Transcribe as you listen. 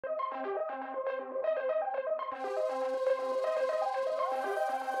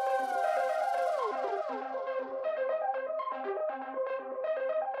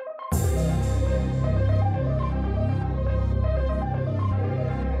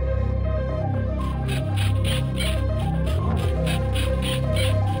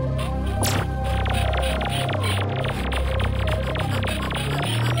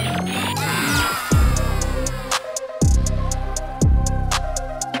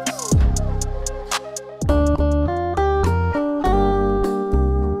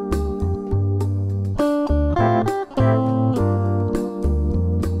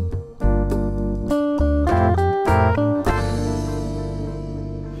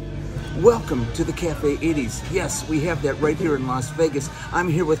Welcome to the Cafe 80's. Yes, we have that right here in Las Vegas. I'm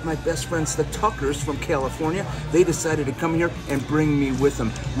here with my best friends, the Tuckers from California. They decided to come here and bring me with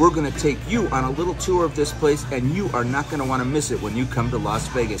them. We're going to take you on a little tour of this place, and you are not going to want to miss it when you come to Las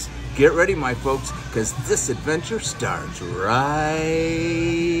Vegas. Get ready, my folks, because this adventure starts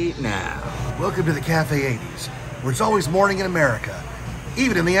right now. Welcome to the Cafe 80's, where it's always morning in America,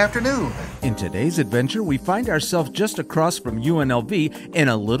 even in the afternoon. In today's adventure, we find ourselves just across from UNLV in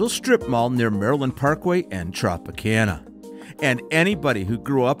a little strip mall near Maryland Parkway and Tropicana. And anybody who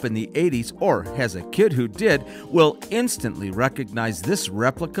grew up in the 80s or has a kid who did will instantly recognize this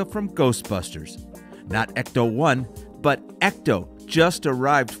replica from Ghostbusters. Not Ecto-1, but Ecto, just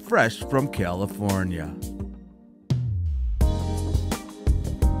arrived fresh from California.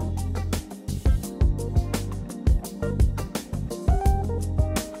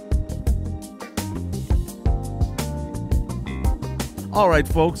 All right,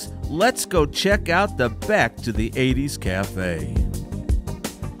 folks, let's go check out the Back to the 80s Cafe.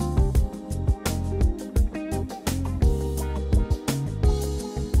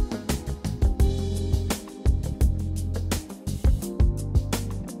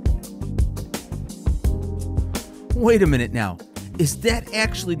 Wait a minute now. Is that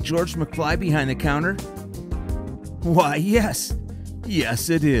actually George McFly behind the counter? Why, yes. Yes,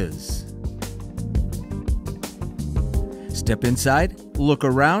 it is. Step inside, look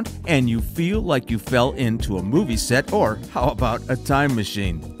around, and you feel like you fell into a movie set, or how about a time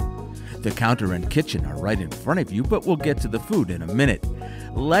machine? The counter and kitchen are right in front of you, but we'll get to the food in a minute.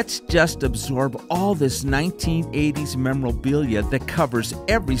 Let's just absorb all this 1980s memorabilia that covers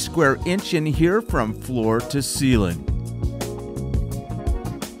every square inch in here from floor to ceiling.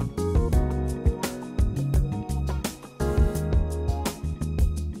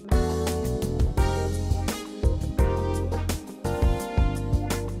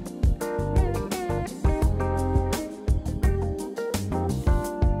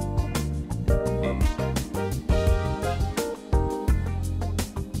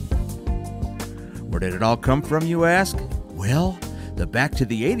 Where did it all come from, you ask? Well, the Back to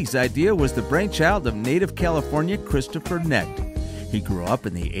the 80s idea was the brainchild of native California Christopher Knecht. He grew up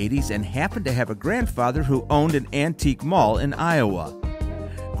in the 80s and happened to have a grandfather who owned an antique mall in Iowa.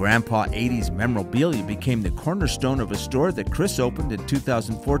 Grandpa 80s memorabilia became the cornerstone of a store that Chris opened in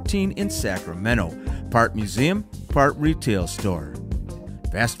 2014 in Sacramento, part museum, part retail store.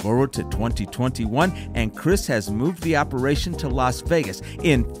 Fast forward to 2021, and Chris has moved the operation to Las Vegas.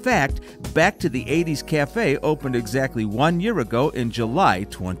 In fact, Back to the 80s Cafe opened exactly 1 year ago in July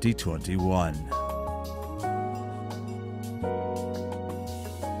 2021.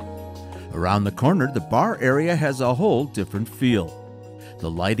 Around the corner, the bar area has a whole different feel.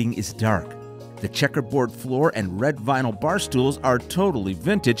 The lighting is dark. The checkerboard floor and red vinyl bar stools are totally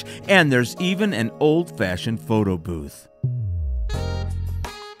vintage, and there's even an old-fashioned photo booth.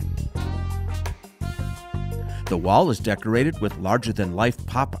 The wall is decorated with larger-than-life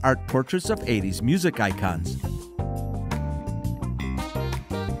pop art portraits of 80s music icons.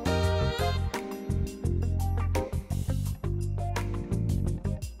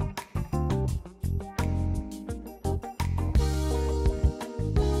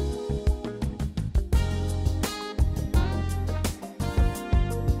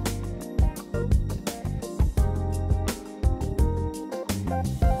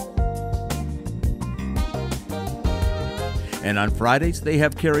 And on Fridays, they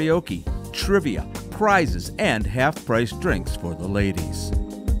have karaoke, trivia, prizes, and half-price drinks for the ladies.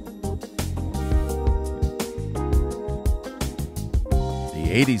 The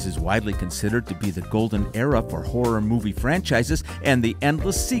 80s is widely considered to be the golden era for horror movie franchises and the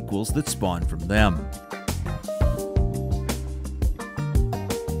endless sequels that spawn from them.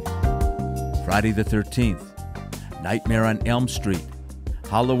 Friday the 13th, Nightmare on Elm Street,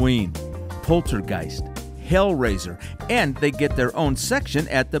 Halloween, Poltergeist, Hellraiser, and they get their own section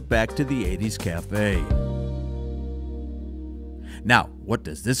at the Back to the 80s Cafe. Now, What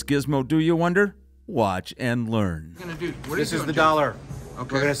does this gizmo do, you wonder? Watch and learn. What are you gonna do? What are This you is doing, the Jeff? dollar.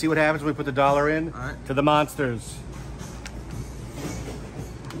 Okay. We're gonna see what happens when we put the dollar in All right. to the monsters.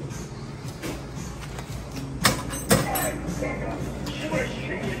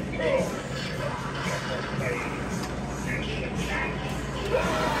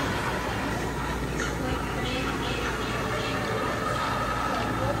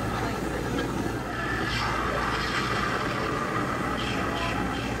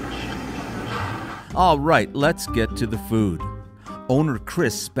 All right, let's get to the food. Owner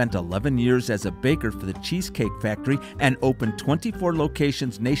Chris spent 11 years as a baker for the Cheesecake Factory and opened 24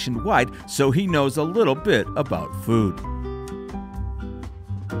 locations nationwide, so he knows a little bit about food.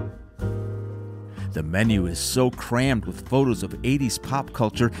 The menu is so crammed with photos of 80s pop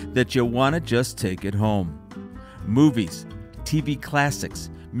culture that you want to just take it home. Movies, TV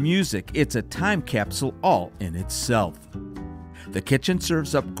classics, music, it's a time capsule all in itself. The kitchen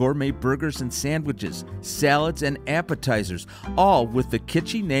serves up gourmet burgers and sandwiches, salads and appetizers, all with the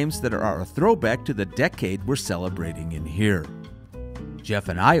kitschy names that are a throwback to the decade we're celebrating in here. Jeff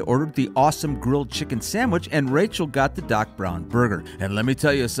and I ordered the awesome grilled chicken sandwich, and Rachel got the Doc Brown burger. And let me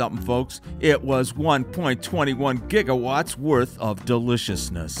tell you something, folks, it was 1.21 gigawatts worth of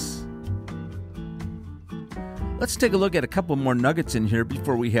deliciousness. Let's take a look at a couple more nuggets in here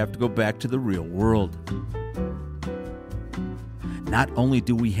before we have to go back to the real world. Not only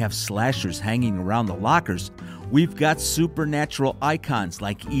do we have slashers hanging around the lockers, we've got supernatural icons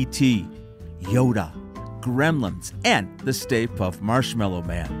like E.T., Yoda, Gremlins, and the Stay Puft Marshmallow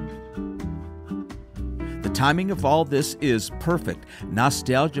Man. The timing of all this is perfect.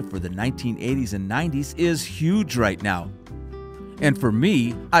 Nostalgia for the 1980s and 90s is huge right now. And for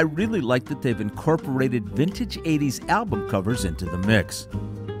me, I really like that they've incorporated vintage 80s album covers into the mix.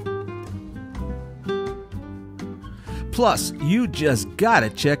 Plus, you just gotta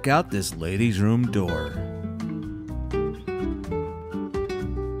check out this ladies' room door.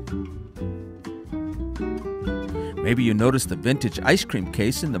 Maybe you noticed the vintage ice cream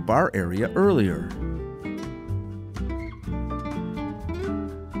case in the bar area earlier.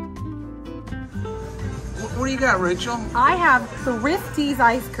 What do you got, Rachel? I have Thrifty's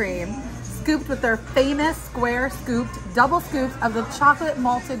ice cream, scooped with their famous square scooped, double scoops of the chocolate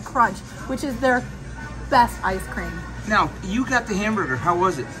malted crunch, which is their best ice cream. Now, you got the hamburger. How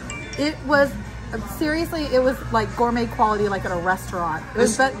was it? It was, seriously, it was like gourmet quality, like at a restaurant. It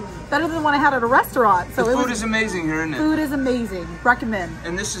was better than what I had at a restaurant. So The food is amazing here, isn't it? Food is amazing. Recommend.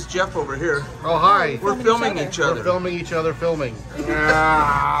 And this is Jeff over here. Oh, hi. We're filming each other. We're filming each other filming.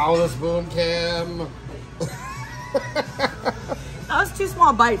 Ow, this boom cam. That was 2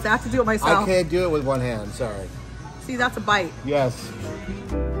 small bites. I have to do it myself. I can't do it with one hand, sorry. See, that's a bite. Yes.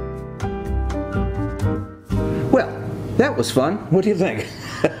 Well, that was fun. What do you think?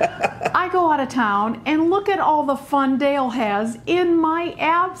 I go out of town and look at all the fun Dale has in my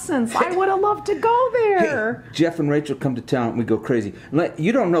absence. I would have loved to go there. Hey, Jeff and Rachel come to town and we go crazy.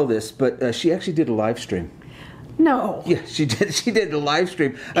 You don't know this, but she actually did a live stream. No. Yeah, she did. She did a live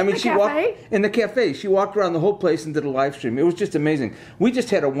stream. In the cafe? In the cafe. She walked around the whole place and did a live stream. It was just amazing. We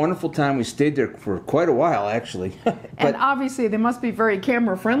just had a wonderful time. We stayed there for quite a while, actually. And obviously they must be very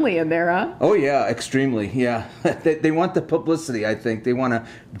camera friendly in there, huh? Oh yeah, extremely. Yeah, they want the publicity. I think they want to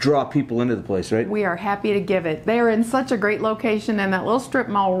draw people into the place, right? We are happy to give it. They are in such a great location in that little strip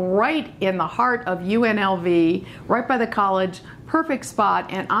mall right in the heart of UNLV, right by the college. Perfect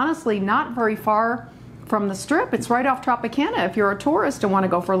spot, and honestly not very far from the strip. It's right off Tropicana if you're a tourist and want to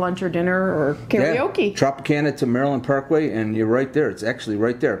go for lunch or dinner or karaoke. Yeah, Tropicana to Maryland Parkway, and you're right there. It's actually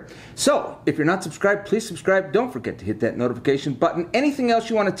right there. So, if you're not subscribed, please subscribe. Don't forget to hit that notification button. Anything else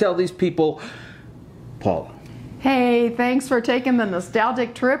you want to tell these people, Paula? Hey, thanks for taking the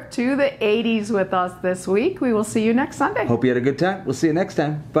nostalgic trip to the 80s with us this week. We will see you next Sunday. Hope you had a good time. We'll see you next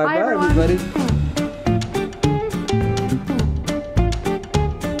time. Bye-bye, everyone. everybody.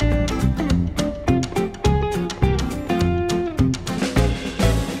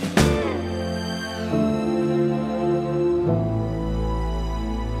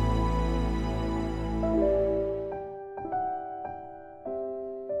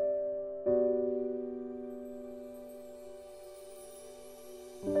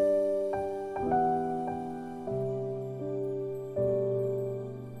 Thank you.